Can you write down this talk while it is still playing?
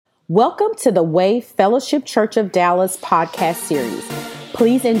Welcome to the Way Fellowship Church of Dallas podcast series.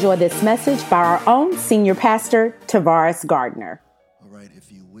 Please enjoy this message by our own senior pastor, Tavares Gardner. All right,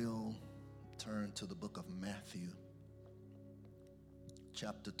 if you will, turn to the book of Matthew,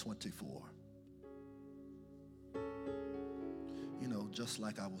 chapter 24. You know, just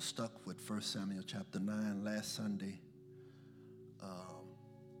like I was stuck with 1 Samuel chapter 9 last Sunday,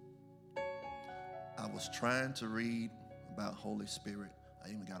 I was trying to read about Holy Spirit. I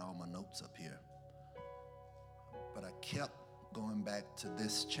even got all my notes up here. But I kept going back to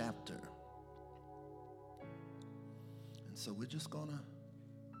this chapter. And so we're just gonna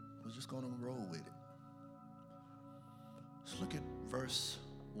roll with it. Let's look at verse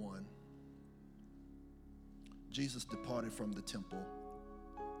 1. Jesus departed from the temple.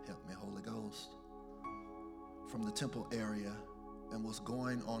 Help me, Holy Ghost. From the temple area and was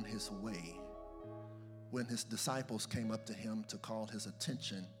going on his way when his disciples came up to him to call his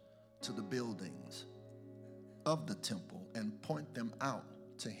attention to the buildings of the temple and point them out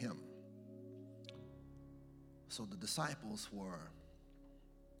to him. So the disciples were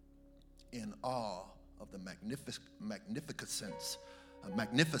in awe of the magnificence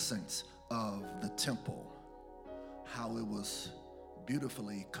of the temple, how it was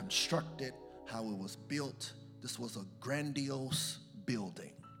beautifully constructed, how it was built. This was a grandiose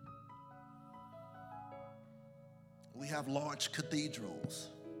building. We have large cathedrals.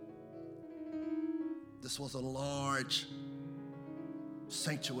 This was a large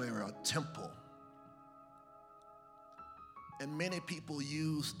sanctuary, a temple. And many people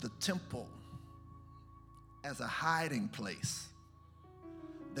use the temple as a hiding place.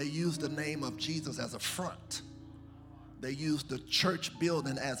 They use the name of Jesus as a front. They use the church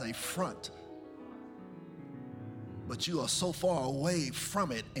building as a front. But you are so far away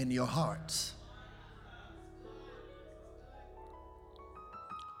from it in your hearts.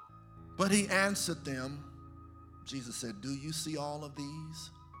 But he answered them. Jesus said, "Do you see all of these?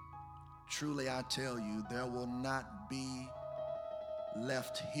 Truly I tell you, there will not be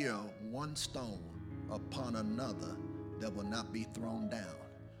left here one stone upon another that will not be thrown down."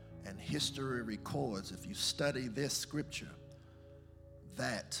 And history records, if you study this scripture,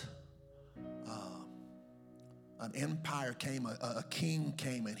 that an empire came, a king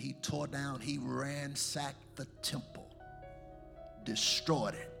came, and he tore down, he ransacked the temple,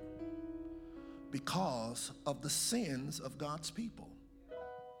 destroyed it, because of the sins of God's people.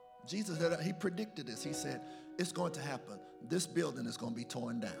 Jesus said, he predicted this. He said, it's going to happen. This building is going to be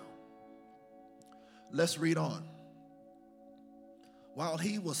torn down. Let's read on. While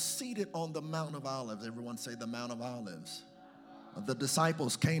he was seated on the Mount of Olives, everyone say the Mount of Olives, the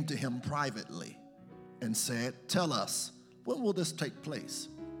disciples came to him privately and said, "Tell us, when will this take place?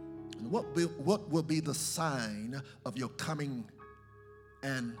 And what will be the sign of your coming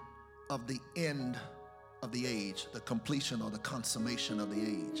and of the end of the age, the completion or the consummation of the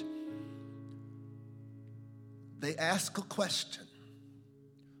age?" They ask a question.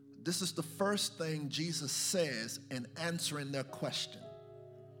 This is the first thing Jesus says in answering their question.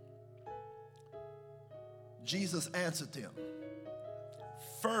 Jesus answered them,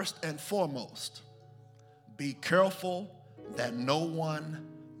 "First and foremost, be careful that no one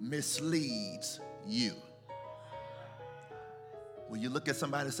misleads you." When you look at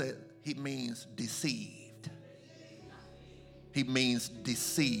somebody and say, he means deceived. He means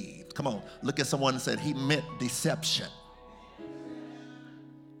deceived. Come on, look at someone and say, he meant deception.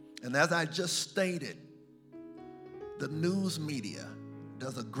 And as I just stated, the news media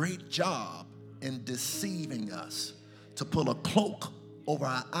does a great job in deceiving us to pull a cloak over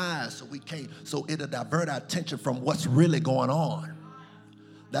our eyes so it'll divert our attention from what's really going on.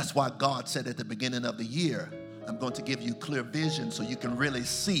 That's why God said at the beginning of the year, I'm going to give you clear vision so you can really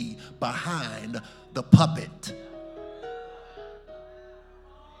see behind the puppet.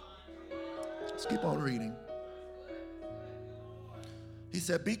 Let's keep on reading. He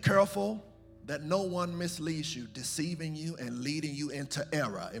said, be careful that no one misleads you, deceiving you and leading you into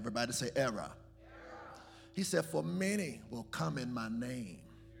error. Everybody say error. He said, for many will come in my name,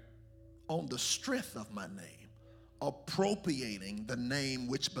 on the strength of my name, appropriating the name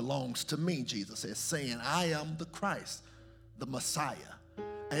which belongs to me, Jesus says, saying, I am the Christ, the Messiah,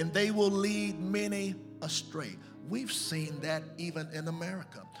 and they will lead many astray. We've seen that even in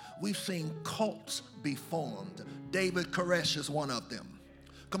America. We've seen cults be formed. David Koresh is one of them.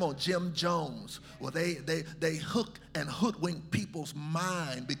 Come on, Jim Jones. Well, they hook and hoodwink people's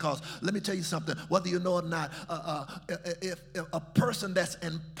mind, because let me tell you something, whether you know or not, if a person that's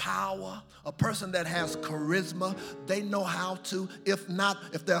in power, a person that has charisma, they know how to, if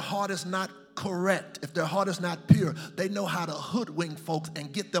their heart is not correct, if their heart is not pure, they know how to hoodwink folks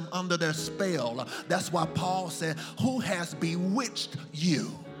and get them under their spell. That's why Paul said, who has bewitched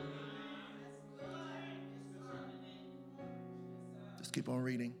you? Just keep on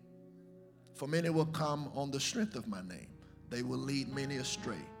reading. For many will come on the strength of my name. They will lead many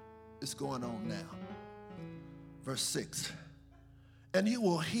astray. It's going on now. Verse 6. And you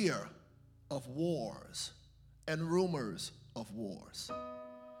will hear of wars and rumors of wars.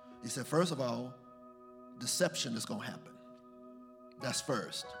 He said, first of all, deception is going to happen. That's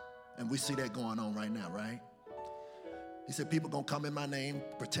first. And we see that going on right now, right? He said, people going to come in my name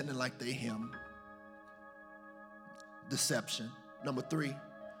pretending like they him. Deception. Number 3,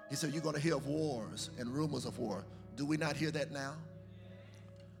 he said, you're going to hear of wars and rumors of war. Do we not hear that now?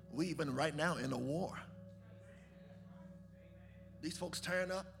 We even right now in a war. These folks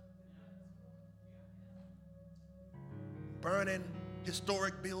turn up, burning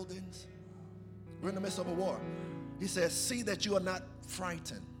historic buildings. We're in the midst of a war. He says, see that you are not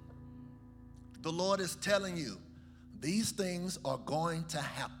frightened. The Lord is telling you, these things are going to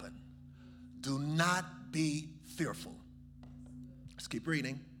happen. Do not be fearful. Let's keep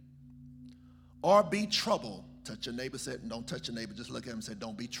reading. Or be troubled. Touch your neighbor, said, don't touch your neighbor, just look at him and say,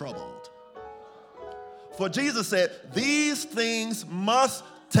 don't be troubled. For Jesus said, these things must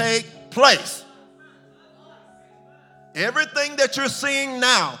take place. Everything that you're seeing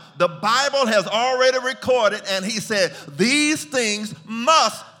now, the Bible has already recorded, and he said, these things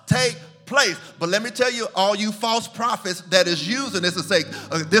must take place. But let me tell you, all you false prophets that is using this to say,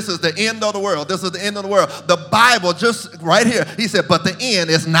 this is the end of the world, this is the end of the world. The Bible just right here, he said, but the end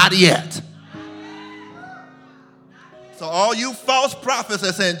is not yet. So all you false prophets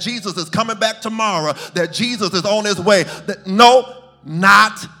that saying Jesus is coming back tomorrow, that Jesus is on his way, no,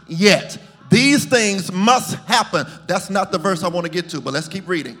 not yet. These things must happen. That's not the verse I want to get to, but let's keep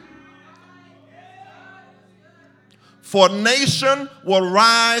reading. For nation will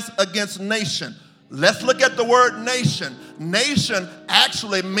rise against nation. Let's look at the word nation. Nation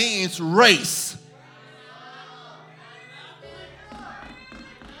actually means race.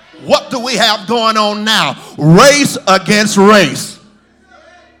 What do we have going on now? Race against race.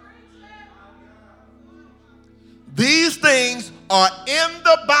 These things are in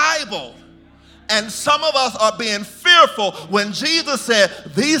the Bible. And some of us are being fearful when Jesus said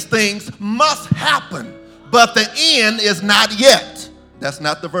these things must happen, but the end is not yet. That's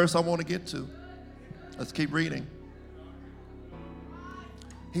not the verse I want to get to. Let's keep reading.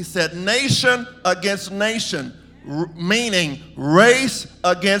 He said nation against nation, meaning race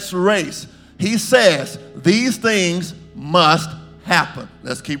against race. He says these things must happen.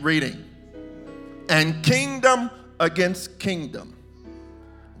 Let's keep reading. And kingdom against kingdom.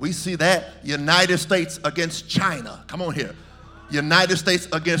 We see that United States against China. Come on here. United States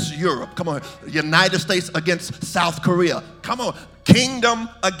against Europe. Come on. United States against South Korea. Come on. Kingdom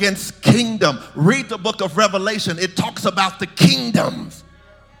against kingdom. Read the book of Revelation. It talks about the kingdoms.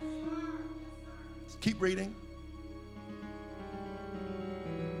 Keep reading.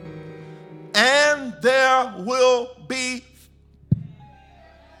 And there will be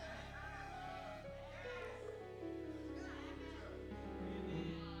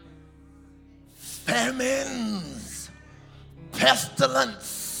famines,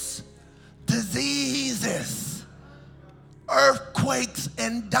 pestilence, diseases, earthquakes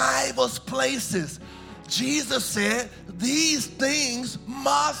in diverse places. Jesus said these things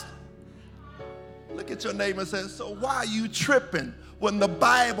must. Look at your neighbor and say, so why are you tripping when the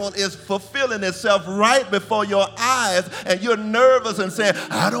Bible is fulfilling itself right before your eyes and you're nervous and saying,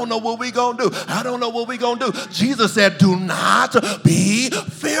 I don't know what we're going to do. I don't know what we're going to do. Jesus said, do not be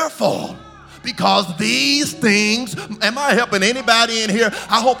fearful. Because these things, am I helping anybody in here?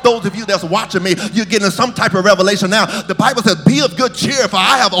 I hope those of you that's watching me, you're getting some type of revelation now. The Bible says, be of good cheer, for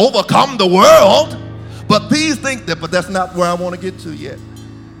I have overcome the world. But these things, but that's not where I want to get to yet.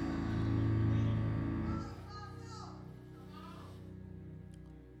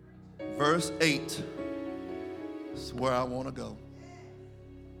 Verse 8 is where I want to go.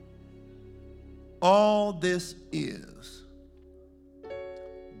 All this is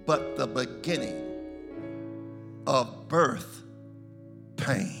but the beginning of birth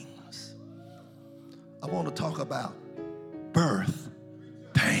pains. I want to talk about birth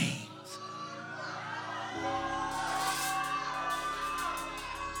pains.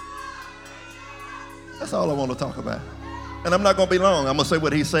 That's all I want to talk about. And I'm not going to be long. I'm going to say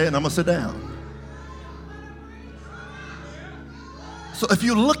what he said and I'm going to sit down. So if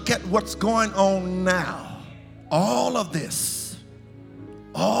you look at what's going on now, all of this,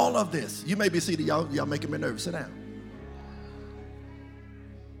 you may be seated. Y'all making me nervous. Sit down.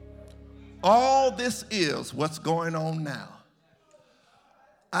 All this is what's going on now.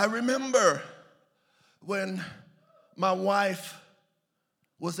 I remember when my wife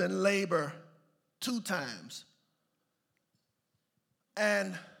was in labor 2 times.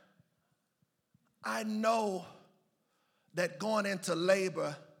 And I know that going into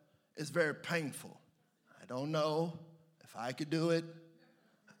labor is very painful. I don't know if I could do it.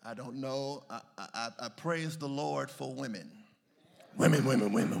 I don't know. I praise the Lord for women.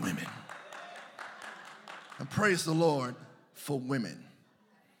 Women. And praise the Lord for women.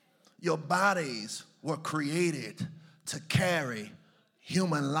 Your bodies were created to carry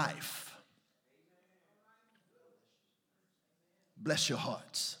human life. Bless your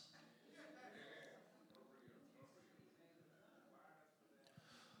hearts.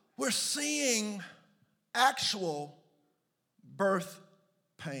 We're seeing actual birth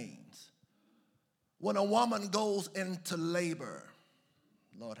pains. When a woman goes into labor,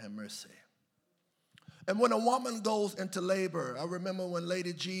 Lord have mercy. And when a woman goes into labor, I remember when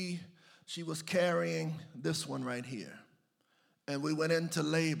Lady G, she was carrying this one right here. And we went into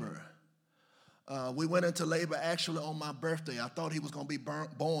labor. We went into labor actually on my birthday. I thought he was going to be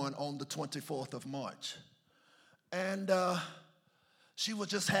born on the 24th of March. And she was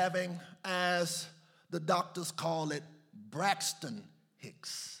just having, as the doctors call it, Braxton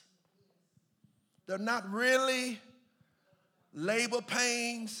Hicks. They're not really labor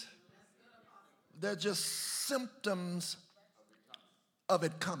pains. They're just symptoms of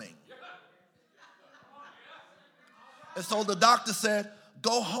it coming. And so the doctor said,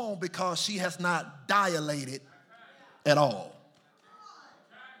 go home because she has not dilated at all.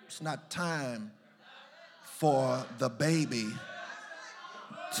 It's not time for the baby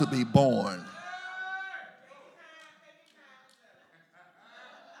to be born.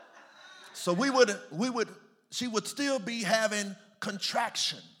 So she would still be having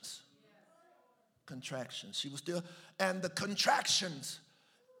contractions. She was still, and the contractions,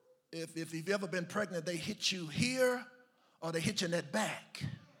 if you've ever been pregnant, they hit you here or they hit you in that back.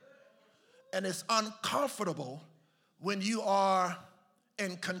 And it's uncomfortable when you are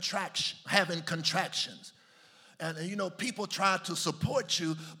in having contractions. And you know, people try to support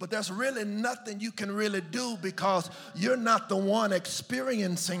you, but there's really nothing you can really do because you're not the one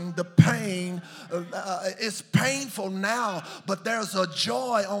experiencing the pain. It's painful now, but there's a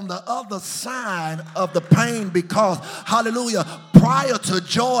joy on the other side of the pain because, hallelujah, prior to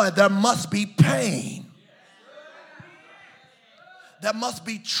joy, there must be pain. There must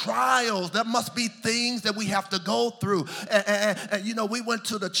be trials. There must be things that we have to go through. And you know, we went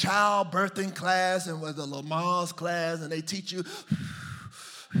to the childbirthing class and was the Lamaze class, and they teach you,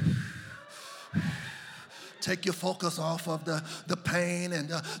 take your focus off of the pain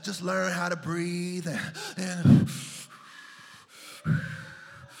and just learn how to breathe.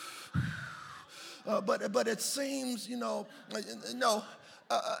 But it seems,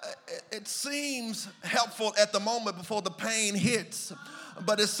 it seems helpful at the moment before the pain hits.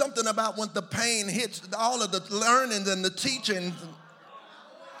 But it's something about when the pain hits, all of the learning and the teaching,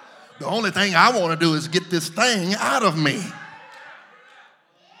 the only thing I want to do is get this thing out of me.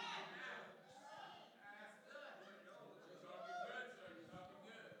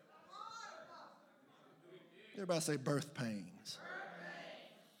 Everybody say birth pains.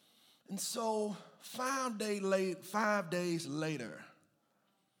 And so 5 days later,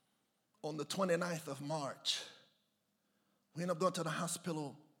 on the 29th of March, we ended up going to the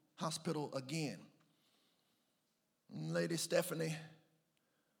hospital again. And Lady Stephanie,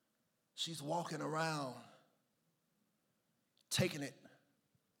 she's walking around, taking it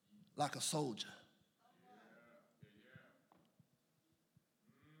like a soldier.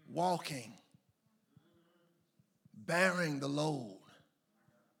 Walking, bearing the load,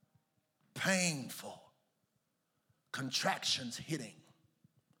 painful, contractions hitting.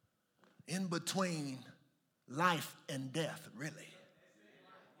 In between life and death, really.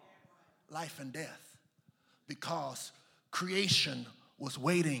 Life and death. Because creation was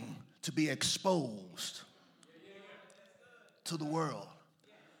waiting to be exposed to the world.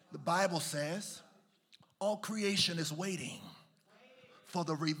 The Bible says all creation is waiting for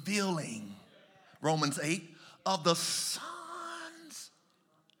the revealing, Romans 8, of the sons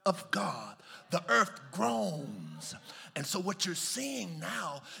of God. The earth groans groans. And so what you're seeing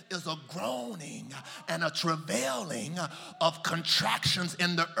now is a groaning and a travailing of contractions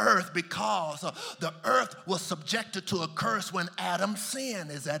in the earth, because the earth was subjected to a curse when Adam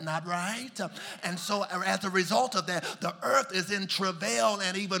sinned. Is that not right? And so as a result of that, the earth is in travail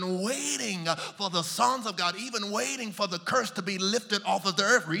and even waiting for the sons of God, even waiting for the curse to be lifted off of the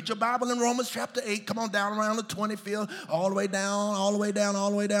earth. Read your Bible in Romans chapter 8. Come on down around the 25th, all the way down, all the way down, all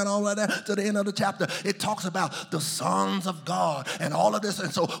the way down, all the way down to the end of the chapter. It talks about the sons of God and all of this.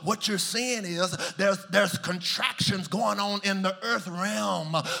 And so what you're seeing is there's contractions going on in the earth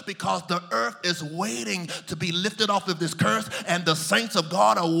realm, because the earth is waiting to be lifted off of this curse, and the saints of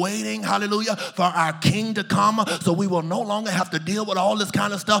God are waiting, hallelujah, for our King to come. So we will no longer have to deal with all this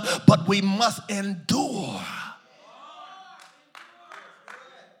kind of stuff, but we must endure,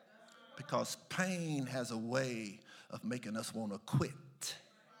 because pain has a way of making us want to quit.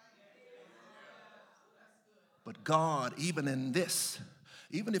 But God, even in this,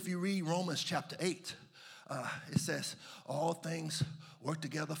 even if you read Romans chapter 8, it says, all things work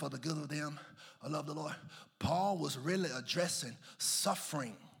together for the good of them who love the Lord. Paul was really addressing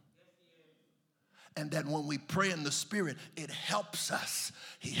suffering. And that when we pray in the Spirit, it helps us.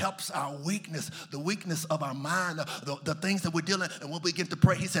 He helps our weakness, the weakness of our mind, the things that we're dealing with. And when we get to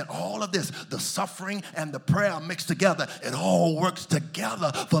pray, he said all of this, the suffering and the prayer mixed together, it all works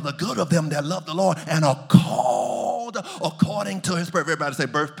together for the good of them that love the Lord and are called according to his purpose. Everybody say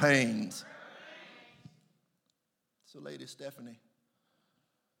birth pains. So Lady Stephanie,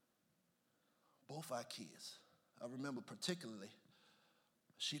 both our kids, I remember particularly,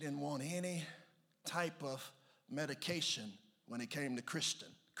 she didn't want any type of medication when it came to Kristen.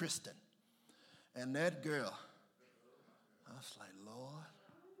 And that girl, I was like, Lord,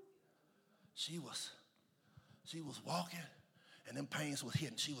 she was walking, and them pains was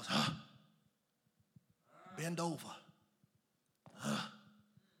hitting. She was, bend over,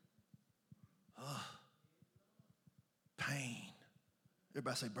 pain.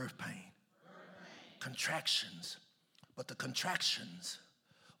 Everybody say birth pain. Contractions, but the contractions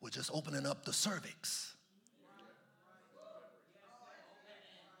were just opening up the cervix.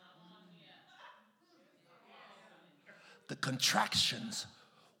 The contractions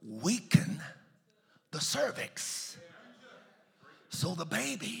weaken the cervix, so the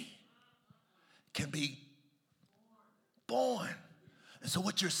baby can be born. And so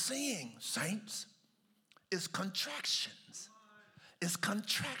what you're seeing, saints, is contractions. It's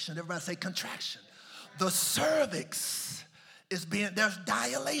contraction. Everybody say contraction. The cervix is there's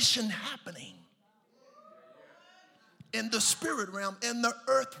dilation happening in the spirit realm, in the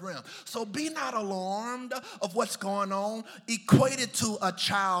earth realm. So be not alarmed of what's going on. Equate it to a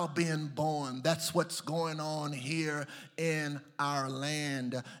child being born. That's what's going on here in our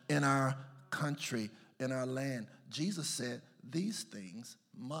land, in our country, in our land. Jesus said these things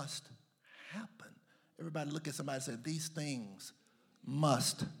must happen. Everybody look at somebody and say, these things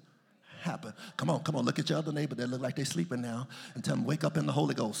must happen. Come on, look at your other neighbor that look like they're sleeping now and tell them, wake up in the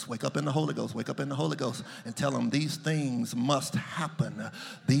Holy Ghost, wake up in the Holy Ghost, wake up in the Holy Ghost, and tell them these things must happen.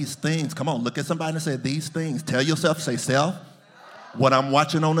 These things, come on, look at somebody and say these things. Tell yourself, say self, what I'm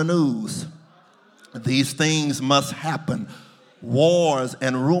watching on the news, these things must happen. Wars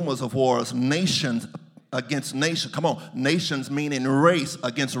and rumors of wars, nations against nation. Come on, nations meaning race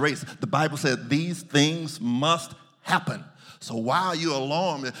against race. The Bible said these things must happen. So why are you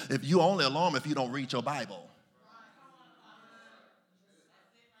alarmed if you only alarmed if you don't read your Bible?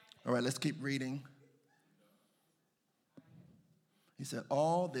 All right, let's keep reading. He said,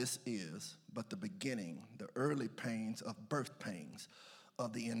 all this is but the beginning, the early pains of birth pains,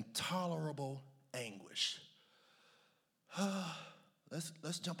 of the intolerable anguish.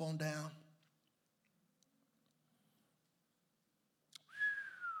 Let's jump on down.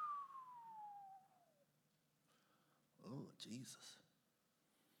 Oh, Jesus.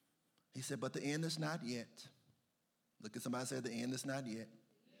 He said, but the end is not yet. Look at somebody and say, the end is not yet.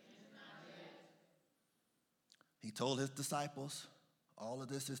 He told his disciples, all of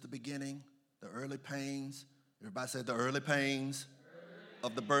this is the beginning, the early pains. Everybody said the early pains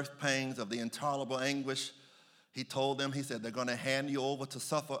of the birth pains, of the intolerable anguish. He told them, he said, they're going to hand you over to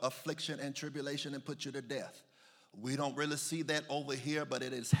suffer affliction and tribulation and put you to death. We don't really see that over here, but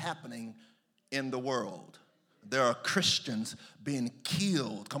it is happening in the world. There are Christians being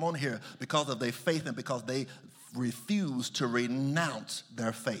killed, come on here, because of their faith and because they refuse to renounce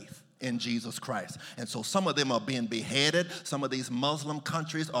their faith. in Jesus Christ. And so some of them are being beheaded. Some of these Muslim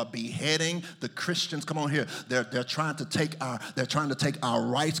countries are beheading the Christians. Come on here. They're trying to take our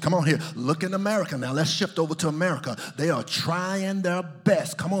rights. Come on here. Look in America. Now let's shift over to America. They are trying their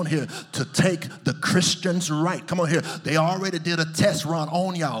best. Come on here to take the Christians' right. Come on here. They already did a test run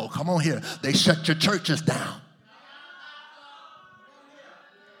on y'all. Come on here. They shut your churches down.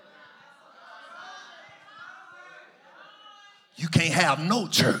 You can't have no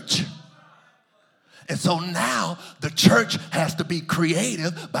church. And so now the church has to be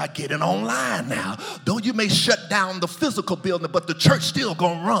creative by getting online now. Though you may shut down the physical building, but the church still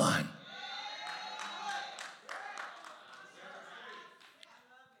gonna run.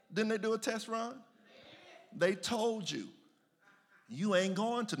 Didn't they do a test run? They told you, you ain't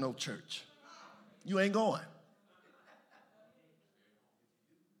going to no church. You ain't going.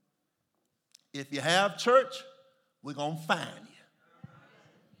 If you have church, we're gonna find you.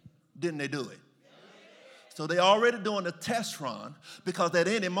 Didn't they do it? So they already doing a test run, because at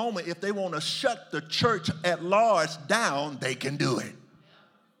any moment, if they want to shut the church at large down, they can do it.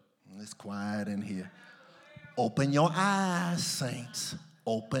 It's quiet in here. Open your eyes, saints.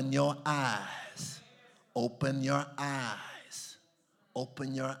 Open your eyes. Open your eyes.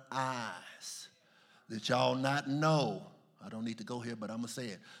 Open your eyes. Did y'all not know? I don't need to go here, but I'm going to say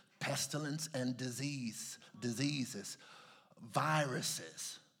it. Pestilence and diseases,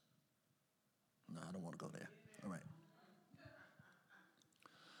 viruses. No, I don't want to go there. All right.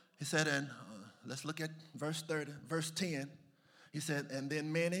 He said, and let's look at verse 10. He said, and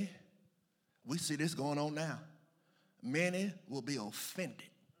then many, we see this going on now. Many will be offended.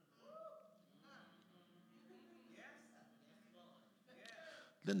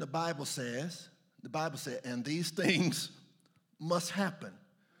 Then the Bible said, and these things must happen.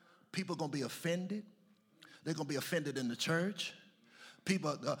 People are going to be offended. They're going to be offended in the church.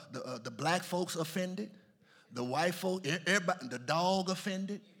 People, the black folks offended, the white folks, everybody, the dog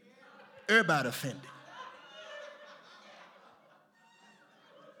offended, everybody offended.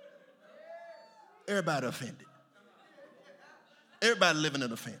 Everybody offended. Everybody living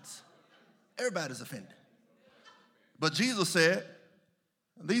in offense. Everybody's offended. But Jesus said,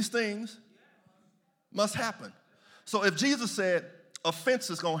 these things must happen. So if Jesus said offense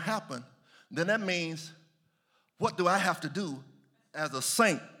is going to happen, then that means, what do I have to do as a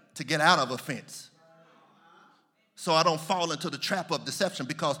saint to get out of offense? So I don't fall into the trap of deception,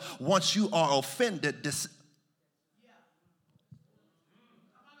 because once you are offended,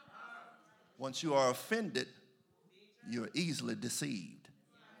 you're easily deceived.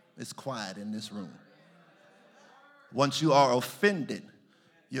 It's quiet in this room. Once you are offended,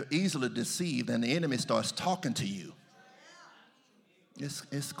 you're easily deceived, and the enemy starts talking to you.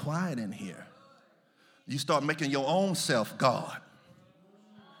 It's quiet in here. You start making your own self God.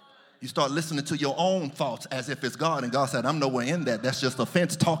 You start listening to your own thoughts as if it's God, and God said, I'm nowhere in that. That's just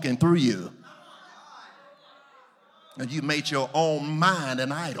offense talking through you. And you made your own mind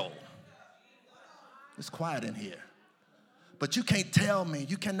an idol. It's quiet in here. But you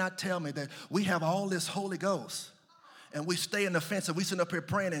cannot tell me that we have all this Holy Ghost, and we stay in the fence, and we sit up here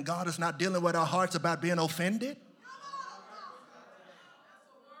praying, and God is not dealing with our hearts about being offended.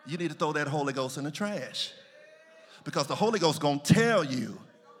 You need to throw that Holy Ghost in the trash, because the Holy Ghost is going to tell you,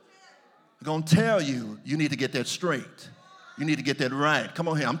 you need to get that straight. You need to get that right. Come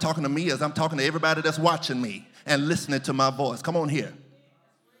on here. I'm talking to me as I'm talking to everybody that's watching me and listening to my voice. Come on here.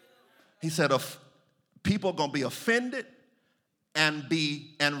 He said, people are going to be offended and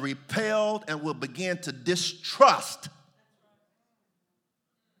repelled, and will begin to distrust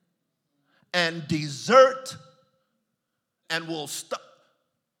and desert, and will stop.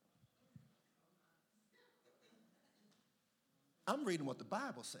 I'm reading what the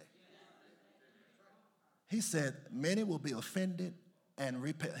Bible says. He said, many will be offended and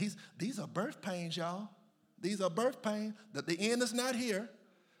repelled. These are birth pains, y'all. These are birth pains. The end is not here,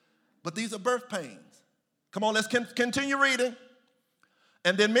 but these are birth pains. Come on, let's continue reading.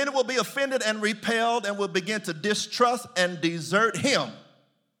 And then many will be offended and repelled, and will begin to distrust and desert him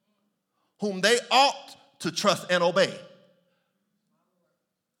whom they ought to trust and obey.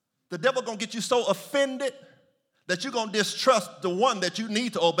 The devil going to get you so offended that you're going to distrust the one that you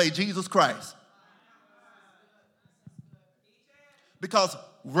need to obey, Jesus Christ. Because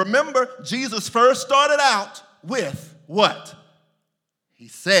remember, Jesus first started out with what? He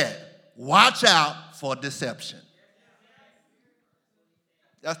said, watch out for deception.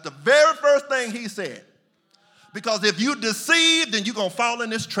 That's the very first thing he said. Because if you deceive, then you're going to fall in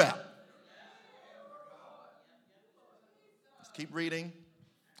this trap. Let's keep reading.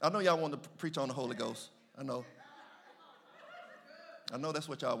 I know y'all want to preach on the Holy Ghost. I know. I know that's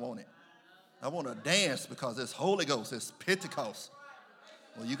what y'all wanted. I want to dance because it's Holy Ghost, it's Pentecost.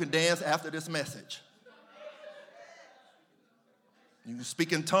 Well, you can dance after this message. You can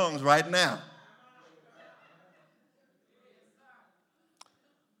speak in tongues right now.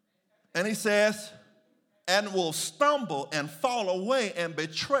 And he says, and will stumble and fall away and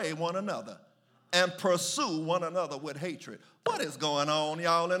betray one another and pursue one another with hatred. What is going on,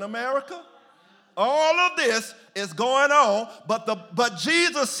 y'all, in America? All of this is going on, but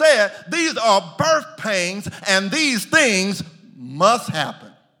Jesus said these are birth pains and these things must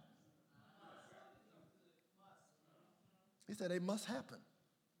happen. He said they must happen.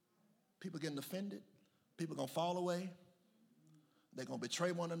 People getting offended. People going to fall away. They're going to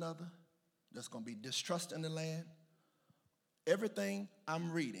betray one another. There's going to be distrust in the land. Everything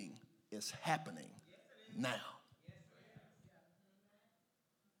I'm reading is happening now.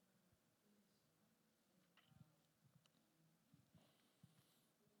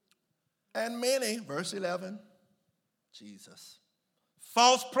 And many, verse 11, Jesus,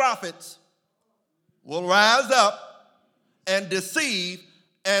 false prophets will rise up and deceive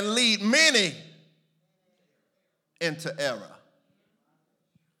and lead many into error.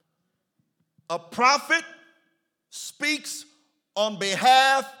 A prophet speaks on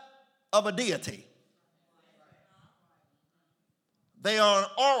behalf of a deity. They are an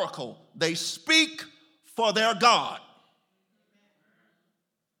oracle. They speak for their God.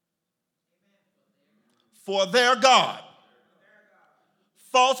 For their God.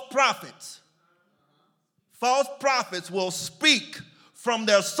 False prophets will speak from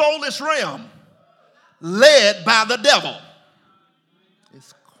their soulless realm, led by the devil.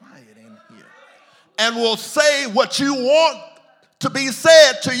 It's quiet in here. And will say what you want to be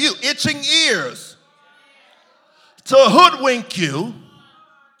said to you, itching ears, to hoodwink you.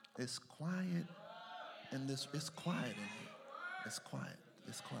 It's quiet in this. It's quiet in here. It's quiet.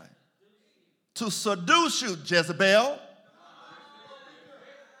 It's quiet. To seduce you, Jezebel.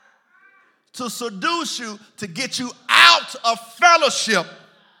 To seduce you, to get you out of fellowship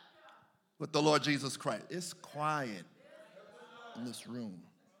with the Lord Jesus Christ. It's quiet in this room.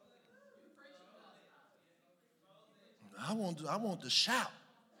 I want to shout.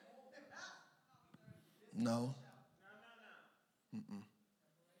 No. Mm-mm.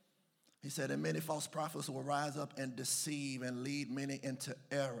 He said, and many false prophets will rise up and deceive and lead many into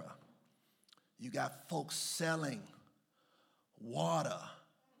error. You got folks selling water,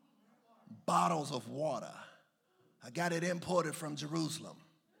 bottles of water. I got it imported from Jerusalem.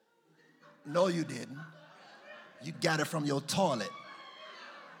 No, you didn't. You got it from your toilet.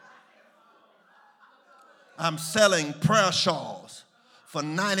 I'm selling prayer shawls for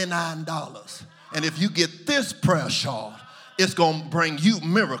 $99. And if you get this prayer shawl, it's going to bring you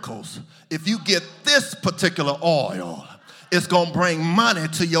miracles. If you get this particular oil, it's going to bring money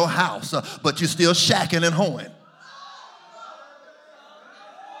to your house, but you're still shacking and hoeing.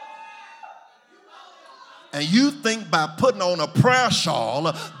 And you think by putting on a prayer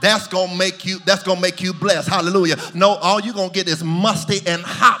shawl, that's gonna make you blessed. Hallelujah. No, all you're gonna get is musty and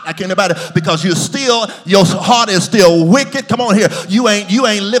hot. I can't about it because your heart is still wicked. Come on here. You ain't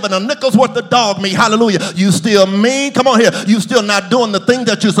living a nickel's worth of dog meat. Hallelujah. You still mean. Come on here. You still not doing the thing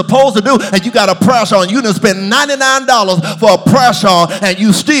that you're supposed to do, and you got a prayer shawl, and you done spend $99 for a prayer shawl, and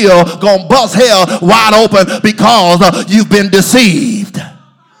you still gonna bust hell wide open because you've been deceived.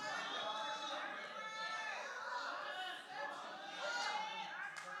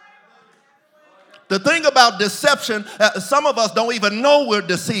 The thing about deception, some of us don't even know we're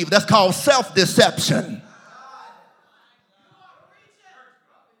deceived. That's called self-deception.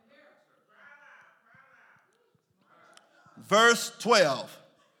 Verse 12.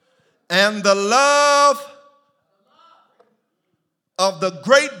 And the love of the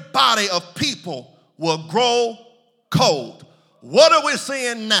great body of people will grow cold. What are we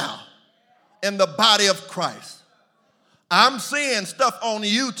seeing now in the body of Christ? I'm seeing stuff on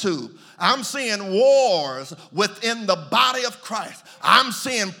YouTube. I'm seeing wars within the body of Christ. I'm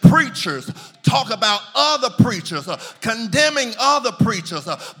seeing preachers talk about other preachers, condemning other preachers,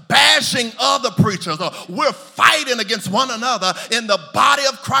 bashing other preachers. We're fighting against one another in the body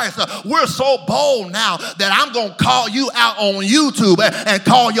of Christ. We're so bold now that I'm going to call you out on YouTube and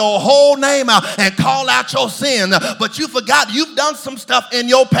call your whole name out and call out your sin. But you forgot you've done some stuff in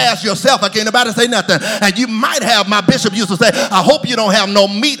your past yourself. I can't nobody say nothing. And you might have, my bishop used to say, I hope you don't have no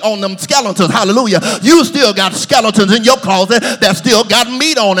meat on them skeletons. Hallelujah. You still got skeletons in your closet that still got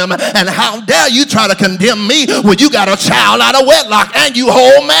meat on them. And how dare you try to condemn me when you got a child out of wedlock and you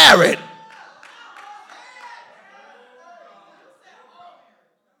whole married?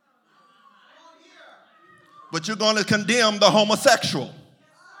 but you're going to condemn the homosexual.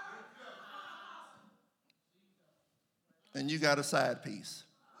 And you got a side piece.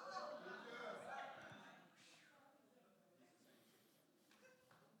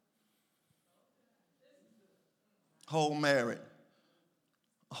 Whole married,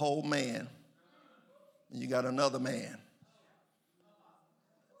 whole man, and you got another man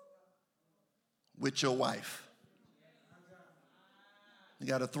with your wife. You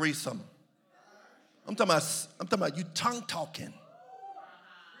got a threesome. I'm talking about you tongue talking.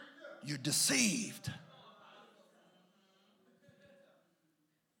 You're deceived.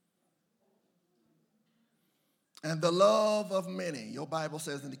 And the love of many, your Bible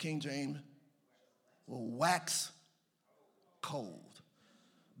says in the King James, will wax cold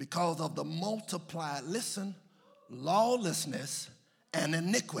because of the multiplied, listen, lawlessness and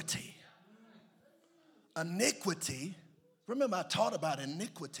iniquity. Iniquity, remember I taught about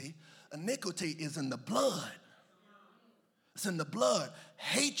iniquity. Iniquity is in the blood. It's in the blood.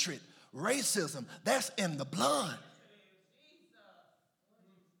 Hatred, racism, that's in the blood.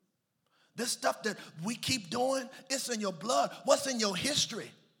 This stuff that we keep doing, it's in your blood. What's in your history?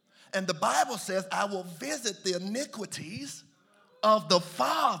 And the Bible says, I will visit the iniquities of the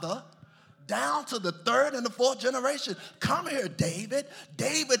father down to the third and the fourth generation. Come here, David.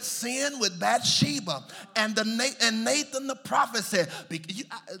 David sinned with Bathsheba. And Nathan the prophet said,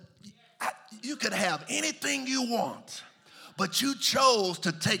 you could have anything you want, but you chose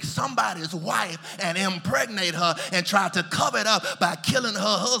to take somebody's wife and impregnate her and try to cover it up by killing her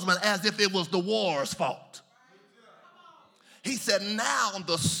husband as if it was the war's fault. He said, now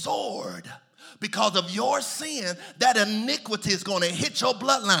the sword, because of your sin, that iniquity is going to hit your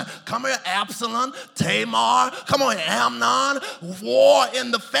bloodline. Come here, Absalom, Tamar, come on, Amnon. War in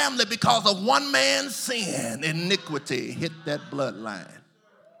the family because of one man's sin. Iniquity hit that bloodline.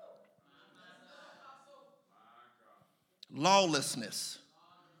 Lawlessness.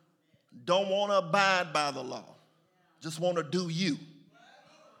 Don't want to abide by the law. Just want to do you.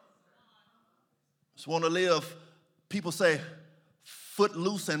 Just want to live, people say,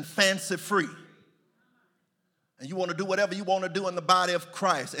 footloose and fancy free. And you want to do whatever you want to do in the body of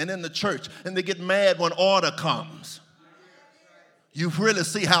Christ and in the church. And they get mad when order comes. You really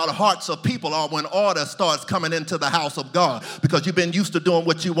see how the hearts of people are when order starts coming into the house of God, because you've been used to doing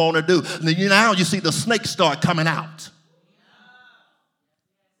what you want to do. And then now you see the snakes start coming out.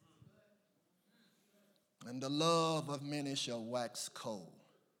 And the love of many shall wax cold.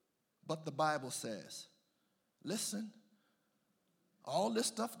 But the Bible says, listen, all this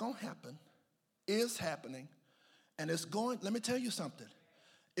stuff gonna happen, is happening, and it's going, let me tell you something,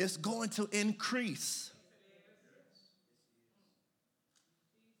 it's going to increase.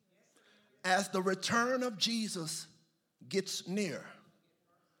 As the return of Jesus gets near,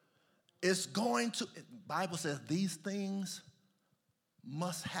 it's going to, the Bible says these things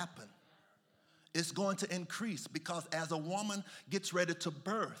must happen. It's going to increase because as a woman gets ready to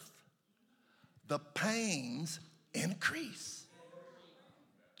birth, the pains increase.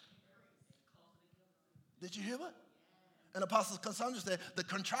 Did you hear what? And Apostle Cassandra said the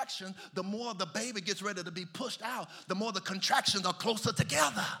contraction, the more the baby gets ready to be pushed out, the more the contractions are closer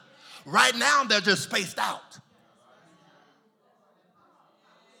together. Right now, they're just spaced out.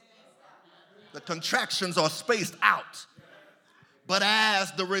 The contractions are spaced out. But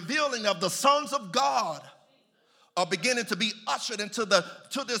as the revealing of the sons of God are beginning to be ushered into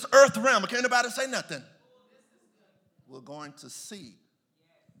to this earth realm, can anybody say nothing? We're going to see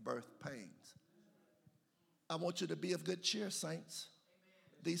birth pains. I want you to be of good cheer, saints.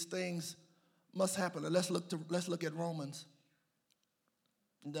 These things must happen. And let's look at Romans.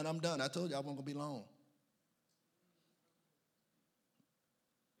 And then I'm done. I told you I wasn't going to be long.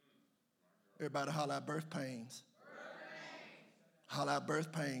 Everybody holler out birth pains. Holler out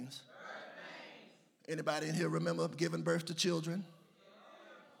birth pains. Anybody in here remember giving birth to children?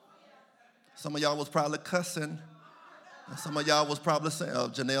 Some of y'all was probably cussing. And some of y'all was probably saying,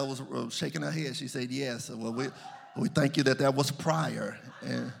 Janelle was shaking her head. She said, yes. Well, we thank you that was prior.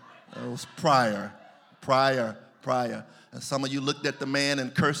 And it was prior. And some of you looked at the man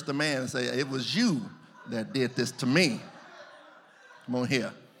and cursed the man and said, it was you that did this to me. Come on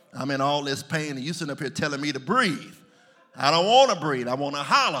here. I'm in all this pain, and you sitting up here telling me to breathe. I don't want to breathe. I want to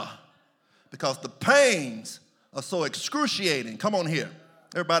holler because the pains are so excruciating. Come on here.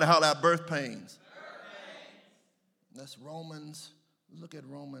 Everybody holler out birth pains. That's Romans. Look at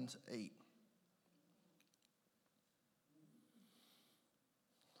Romans 8.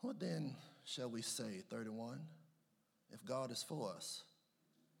 What then shall we say, 31? If God is for us,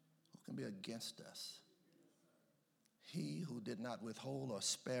 who can be against us? He who did not withhold or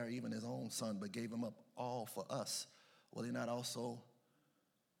spare even his own son, but gave him up all for us, will he not also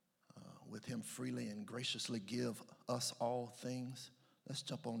with him freely and graciously give us all things? Let's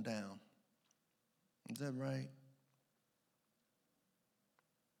jump on down. Is that right?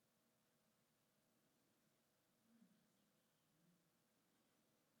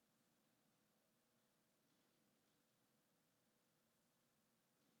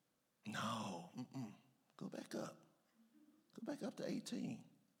 No. Go back up. Go back up to 18.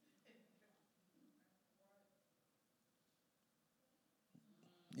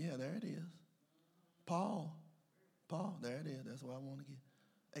 Yeah, there it is. Paul, there it is. That's what I want to get.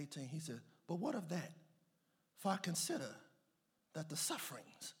 18, he said, but what of that? For I consider that the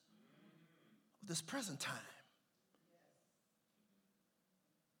sufferings of this present time,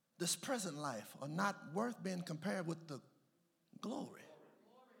 this present life, are not worth being compared with the glory.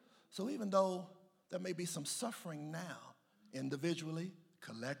 So even though there may be some suffering now, individually,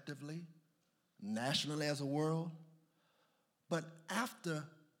 collectively, nationally as a world, but after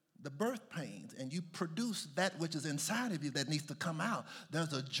the birth pains and you produce that which is inside of you that needs to come out,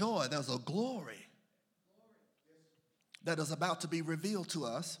 there's a joy, there's a glory that is about to be revealed to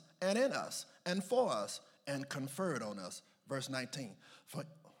us and in us and for us and conferred on us. Verse 19, for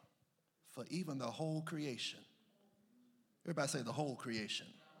even the whole creation, everybody say the whole creation,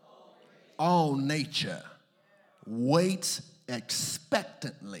 all nature waits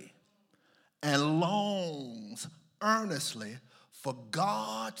expectantly and longs earnestly for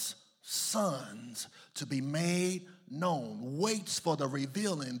God's sons to be made known, waits for the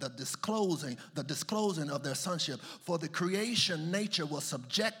revealing, the disclosing of their sonship. For the creation nature was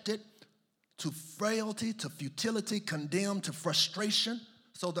subjected to frailty, to futility, condemned to frustration.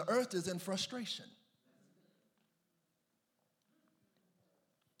 So the earth is in frustration.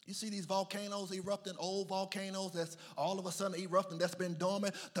 You see these volcanoes erupting, old volcanoes that's all of a sudden erupting, that's been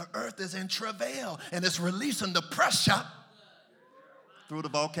dormant. The earth is in travail, and it's releasing the pressure through the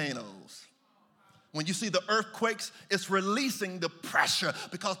volcanoes. When you see the earthquakes, it's releasing the pressure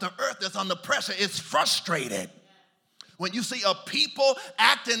because the earth is under pressure. It's frustrated. When you see a people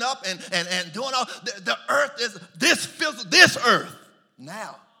acting up and doing all, the earth is, this earth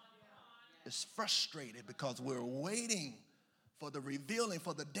now is frustrated because we're waiting for the revealing,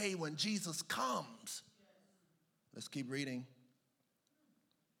 for the day when Jesus comes. Let's keep reading.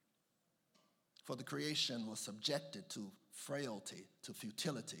 For the creation was subjected to frailty, to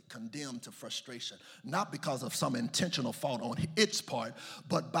futility, condemned to frustration, not because of some intentional fault on its part,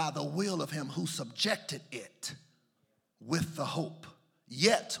 but by the will of him who subjected it with the hope,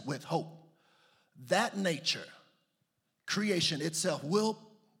 yet with hope. That nature, creation itself will be.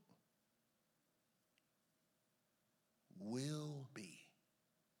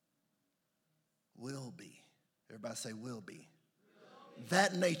 Everybody say will be.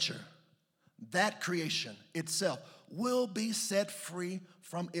 That nature, that creation itself will be set free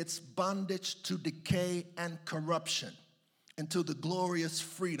from its bondage to decay and corruption into the glorious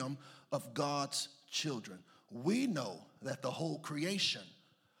freedom of God's children. We know that the whole creation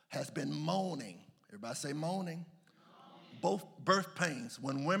has been moaning. Everybody say moaning. Both birth pains.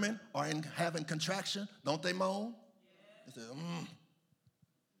 When women are having contraction, don't they moan? They say,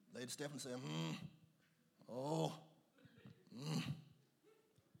 Lady Stephanie said,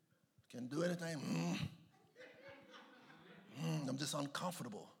 can't do anything. I'm just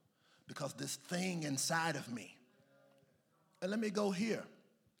uncomfortable because this thing inside of me. And let me go here.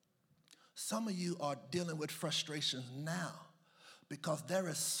 Some of you are dealing with frustrations now because there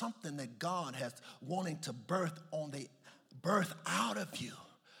is something that God has wanting to birth out of you.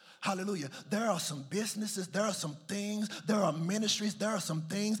 Hallelujah. There are some businesses, there are some things, there are ministries, there are some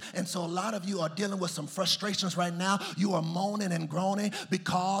things. And so a lot of you are dealing with some frustrations right now. You are moaning and groaning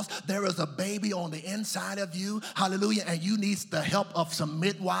because there is a baby on the inside of you. Hallelujah. And you need the help of some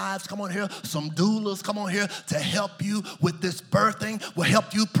midwives. Come on here. Some doulas. Come on here to help you with this birthing, will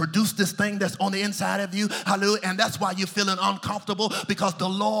help you produce this thing that's on the inside of you. Hallelujah. And that's why you're feeling uncomfortable because the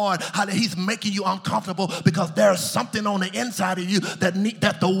Lord, hallelujah, he's making you uncomfortable because there's something on the inside of you that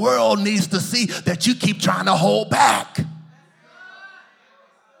the world needs to see that you keep trying to hold back.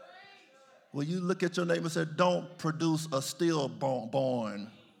 Well, you look at your neighbor and say, don't produce a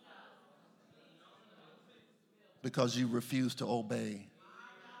stillborn because you refuse to obey.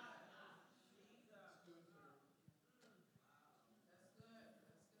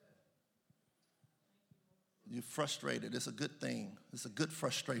 You're frustrated. It's a good thing. It's a good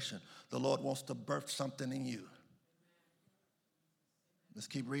frustration. The Lord wants to birth something in you. Let's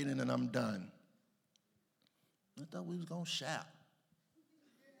keep reading and I'm done. I thought we was going to shout.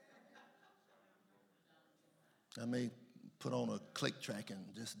 I may put on a click track and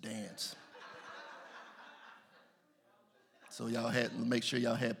just dance. So y'all had, make sure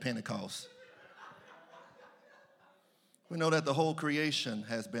y'all had Pentecost. We know that the whole creation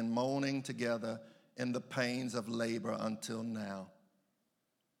has been moaning together in the pains of labor until now.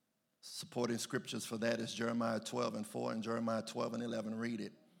 Supporting scriptures for that is Jeremiah 12:4 and Jeremiah 12:11. Read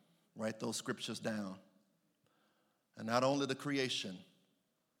it. Write those scriptures down. And not only the creation,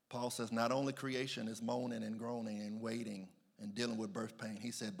 Paul says not only creation is moaning and groaning and waiting and dealing with birth pain.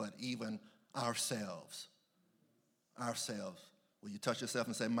 He said, but even ourselves. Ourselves. Will you touch yourself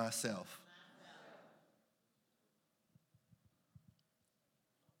and say, myself?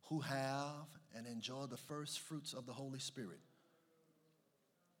 Who have and enjoy the first fruits of the Holy Spirit.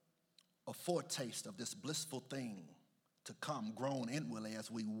 A foretaste of this blissful thing to come, grown inwardly as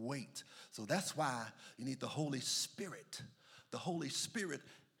we wait. So that's why you need the Holy Spirit. The Holy Spirit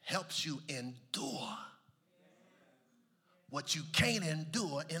helps you endure what you can't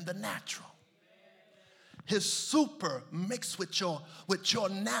endure in the natural. His super mixed with your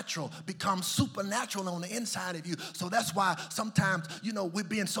natural becomes supernatural on the inside of you. So that's why sometimes, we're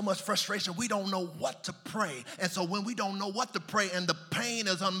being so much frustration, we don't know what to pray. And so when we don't know what to pray and the pain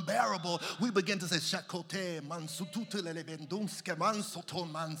is unbearable, we begin to say, Shakote mansutute levendumske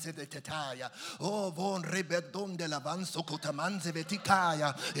mansoton mansedetetaya. Oh, von rebedonde lavanso kotamanze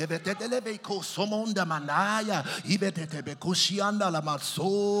vetikaya. Eveteteleveko somonda manaya. Ivetetebekusianda la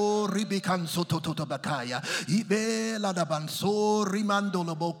maso ribikanso totobakaya. Ive la da banso rimando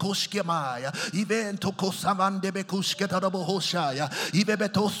lo bokoshke maya. Ive ntoko savande bekushke tarabo hoshaya. Ive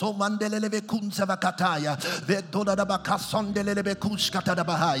betoso mandelele kunza vakataya. Vedoda da bakasondelele bekushka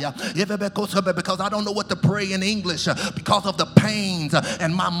tarabahaya. Ive bekosa because I don't know what to pray in English because of the pains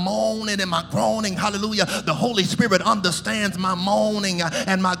and my moaning and my groaning. Hallelujah. The Holy Spirit understands my moaning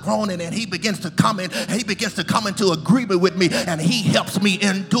and my groaning, and He begins to come in. He begins to come into agreement with me, and He helps me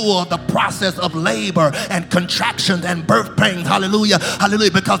endure the process of labor and contractions and birth pains. Hallelujah.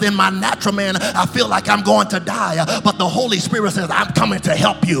 Hallelujah. Because in my natural man, I feel like I'm going to die. But the Holy Spirit says, I'm coming to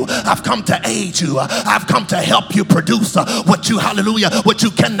help you. I've come to aid you. I've come to help you produce what you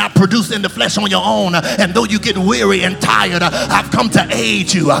cannot produce in the flesh on your own. And though you get weary and tired, I've come to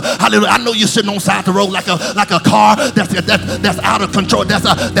aid you. Hallelujah. I know you're sitting on the side of the road like a car that's out of control, that's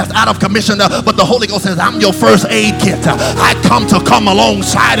out of commission. But the Holy Ghost says, I'm your first aid kit. I come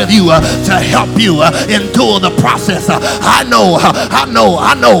alongside of you to help you endure the process. I know.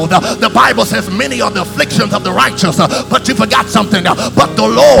 The Bible says many are the afflictions of the righteous, but you forgot something. But the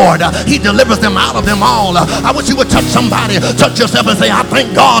Lord, He delivers them out of them all. I wish you would touch somebody, touch yourself and say, I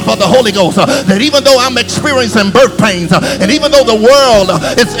thank God for the Holy Ghost, that even though I'm experiencing birth pains, and even though the world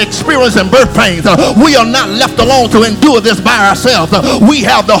is experiencing birth pains, we are not left alone to endure this by ourselves. We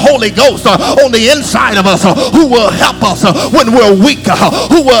have the Holy Ghost on the inside of us who will help us when we're weak,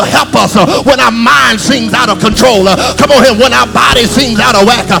 who will help us when our mind seems out of control. Come on here, when our body seems out of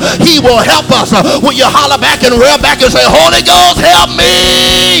whack, He will help us. When you holler back and rear back and say, Holy Ghost, help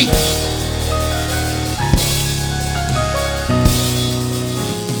me.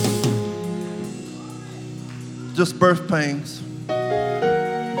 Just birth pains.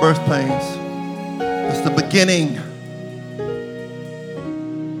 Birth pains. It's the beginning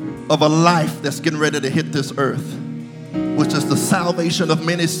of a life that's getting ready to hit this earth, which is the salvation of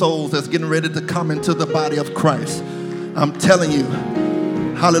many souls that's getting ready to come into the body of Christ. I'm telling you,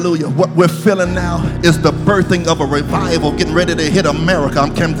 hallelujah, what we're feeling now is the birthing of a revival getting ready to hit America.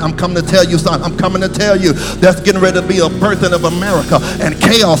 I'm coming to tell you something. I'm coming to tell you that's getting ready to be a birthing of America. And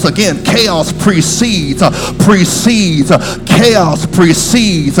chaos, again, chaos precedes.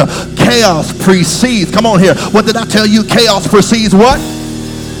 Come on here. What did I tell you? Chaos precedes what?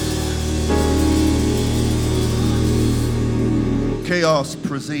 Chaos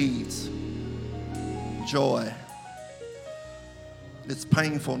precedes joy. It's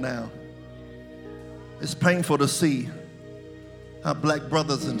painful now. It's painful to see our black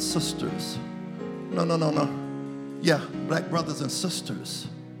brothers and sisters. Black brothers and sisters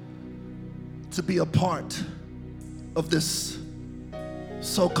to be a part of this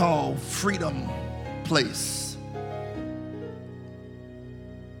so-called freedom place.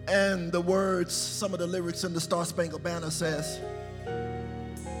 And the words, some of the lyrics in the Star Spangled Banner says,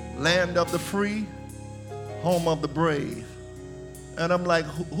 land of the free, home of the brave. And I'm like,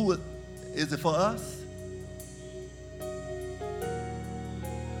 who is it for us?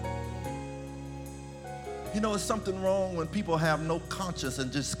 It's something wrong when people have no conscience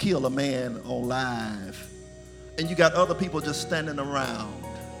and just kill a man on live. And you got other people just standing around,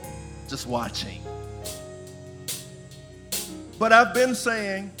 just watching. But I've been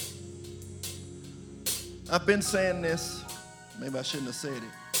saying this Maybe I shouldn't have said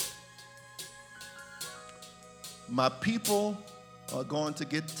it. My people are going to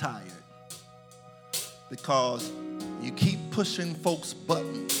get tired because you keep pushing folks'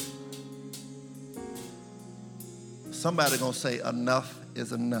 buttons. Somebody gonna say enough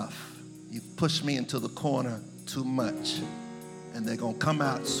is enough. You've pushed me into the corner too much. And they're gonna come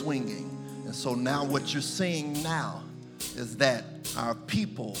out swinging. And so now what you're seeing now is that our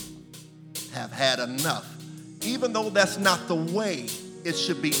people have had enough. Even though that's not the way it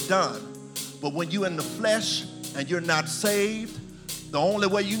should be done. But when you're in the flesh and you're not saved, the only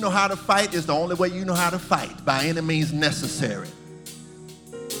way you know how to fight is the only way you know how to fight, by any means necessary.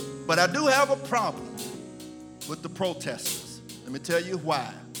 But I do have a problem with the protesters. Let me tell you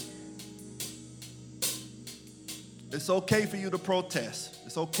why. It's okay for you to protest.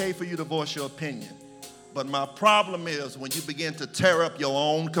 It's okay for you to voice your opinion. But my problem is when you begin to tear up your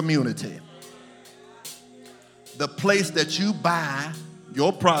own community. The place that you buy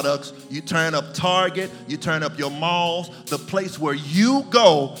your products, you turn up Target, you turn up your malls, the place where you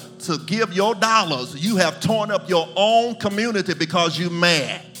go to give your dollars, you have torn up your own community because you're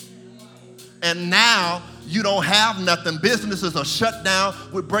mad. And now you don't have nothing. Businesses are shut down.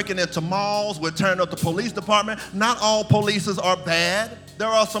 We're breaking into malls. We're turning up the police department. Not all polices are bad. There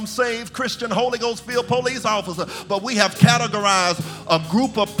are some saved Christian, Holy Ghost-filled police officers. But we have categorized a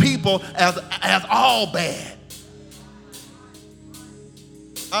group of people as all bad.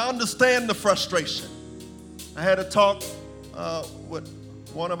 I understand the frustration. I had a talk with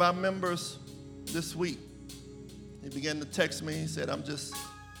one of our members this week. He began to text me. He said, I'm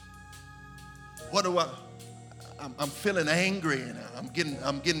feeling angry and I'm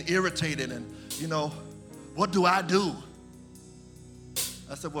getting irritated and, what do I do?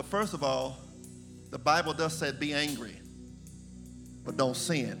 I said, well, first of all, the Bible does say be angry, but don't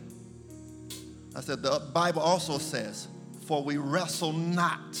sin. I said, the Bible also says, for we wrestle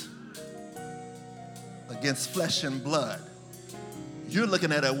not against flesh and blood. You're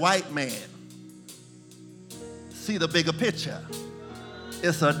looking at a white man. See the bigger picture.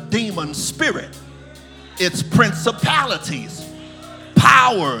 It's a demon spirit. It's principalities,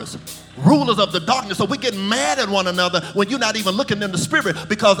 powers, rulers of the darkness. So we get mad at one another when you're not even looking in the spirit,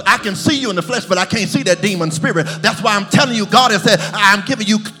 because I can see you in the flesh, but I can't see that demon spirit. That's why I'm telling you, God has said, I'm giving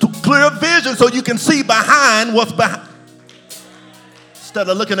you clear vision so you can see behind what's behind. Instead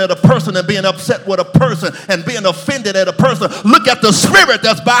of looking at a person and being upset with a person and being offended at a person, look at the spirit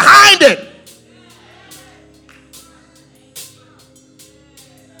that's behind it.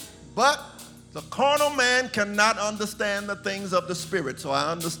 But the carnal man cannot understand the things of the spirit, so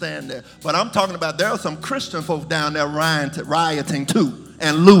I understand that. But I'm talking about there are some Christian folks down there rioting too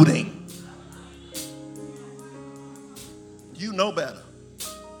and looting. You know better.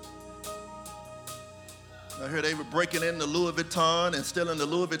 I heard they were breaking into Louis Vuitton and stealing the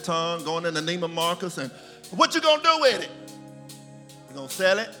Louis Vuitton, going into Neiman Marcus, and what you gonna do with it? You gonna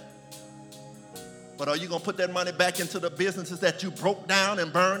sell it? But are you gonna put that money back into the businesses that you broke down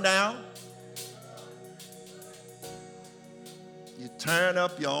and burned down? You turn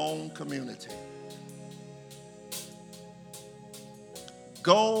up your own community.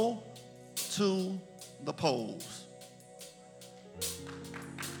 Go to the polls.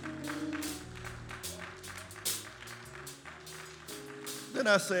 Then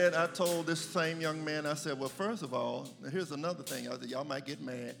I told this same young man, I said, well, first of all, here's another thing. I said, y'all might get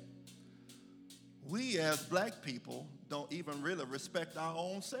mad. We as black people don't even really respect our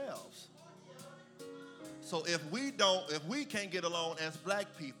own selves. So if we can't get along as black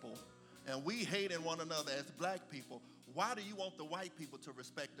people and we hating one another as black people, why do you want the white people to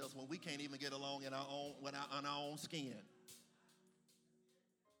respect us when we can't even get along on our own skin?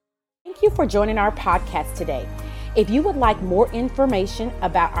 Thank you for joining our podcast today. If you would like more information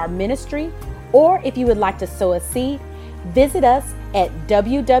about our ministry, or if you would like to sow a seed, visit us at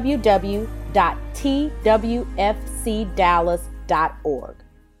www.twfcdallas.org.